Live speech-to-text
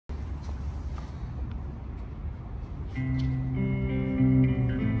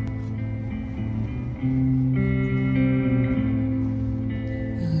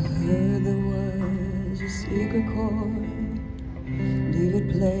heard there was a secret chord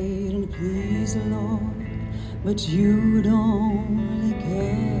David played and it pleased the Lord, but you don't really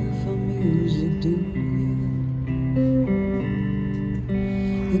care for music, do you?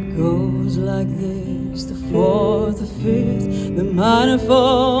 It goes like this: the fourth, the fifth, the minor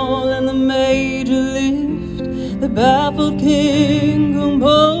fall and the major lift, the baffled king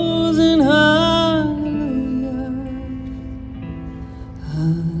composing hallelujah,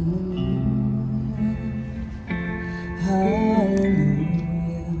 hallelujah,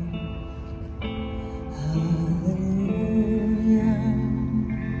 hallelujah, hallelujah,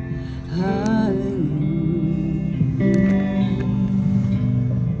 hallelujah.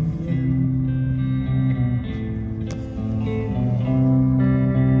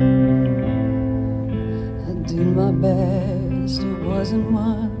 Did my best, it wasn't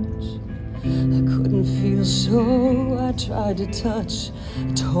much. I couldn't feel, so I tried to touch.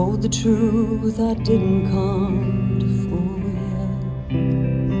 I told the truth, I didn't come to fool you.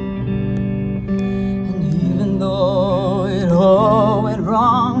 And even though it all went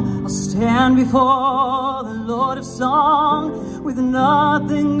wrong, I'll stand before the Lord of Song with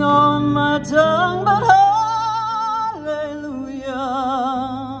nothing on my tongue but hallelujah.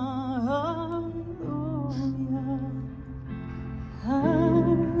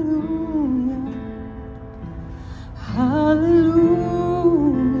 Hallelujah,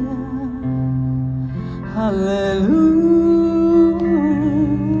 hallelujah.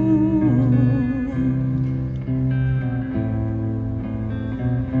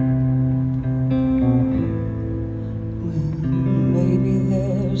 Well, maybe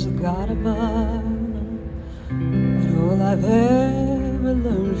there's a God above, but all I've ever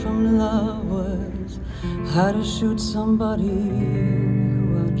learned from love was how to shoot somebody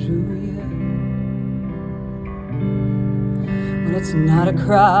who outdrew you. It's not a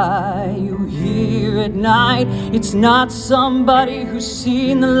cry you hear at night. It's not somebody who's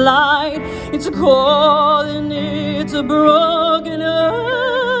seen the light. It's a call and it's a broken hallelujah,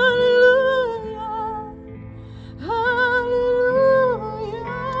 hallelujah,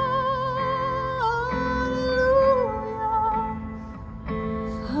 hallelujah,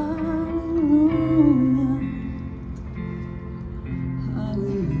 hallelujah,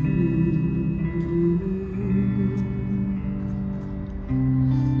 hallelujah.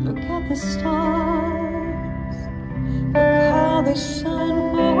 Look at the stars, look how they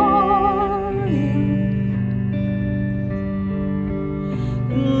shine for you,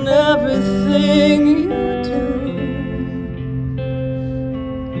 and everything you do,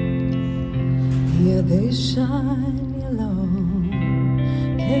 yeah, they shine yellow,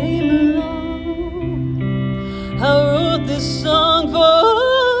 came along. I wrote this song for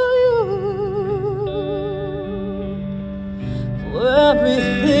you, for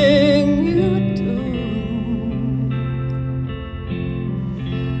everything you do,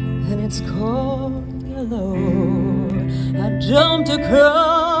 and it's called your Lord. I jumped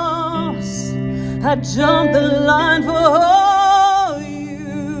across, I jumped the line for you,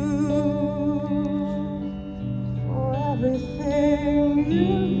 for everything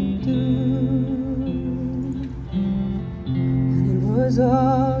you do, and it was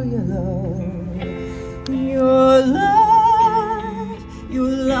all your love. Your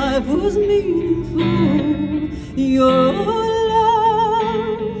life was meaningful. Your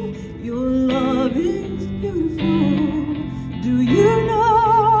love is beautiful. Do you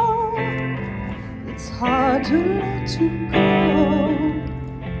know it's hard to let you go?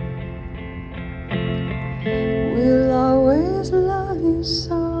 We'll always love you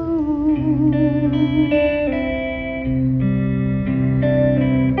so.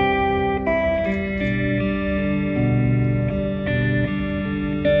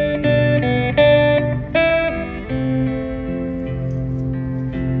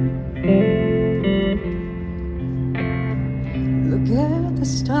 Look at the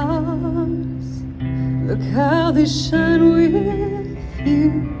stars, look how they shine with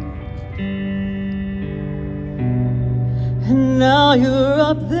you, and now you're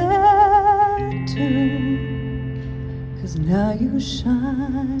up there too, 'cause now you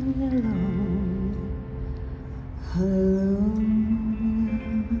shine alone. Hallelujah,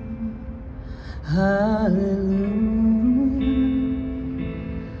 hallelujah,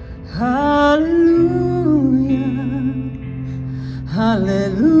 hallelujah,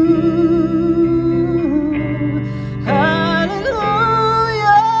 hallelujah.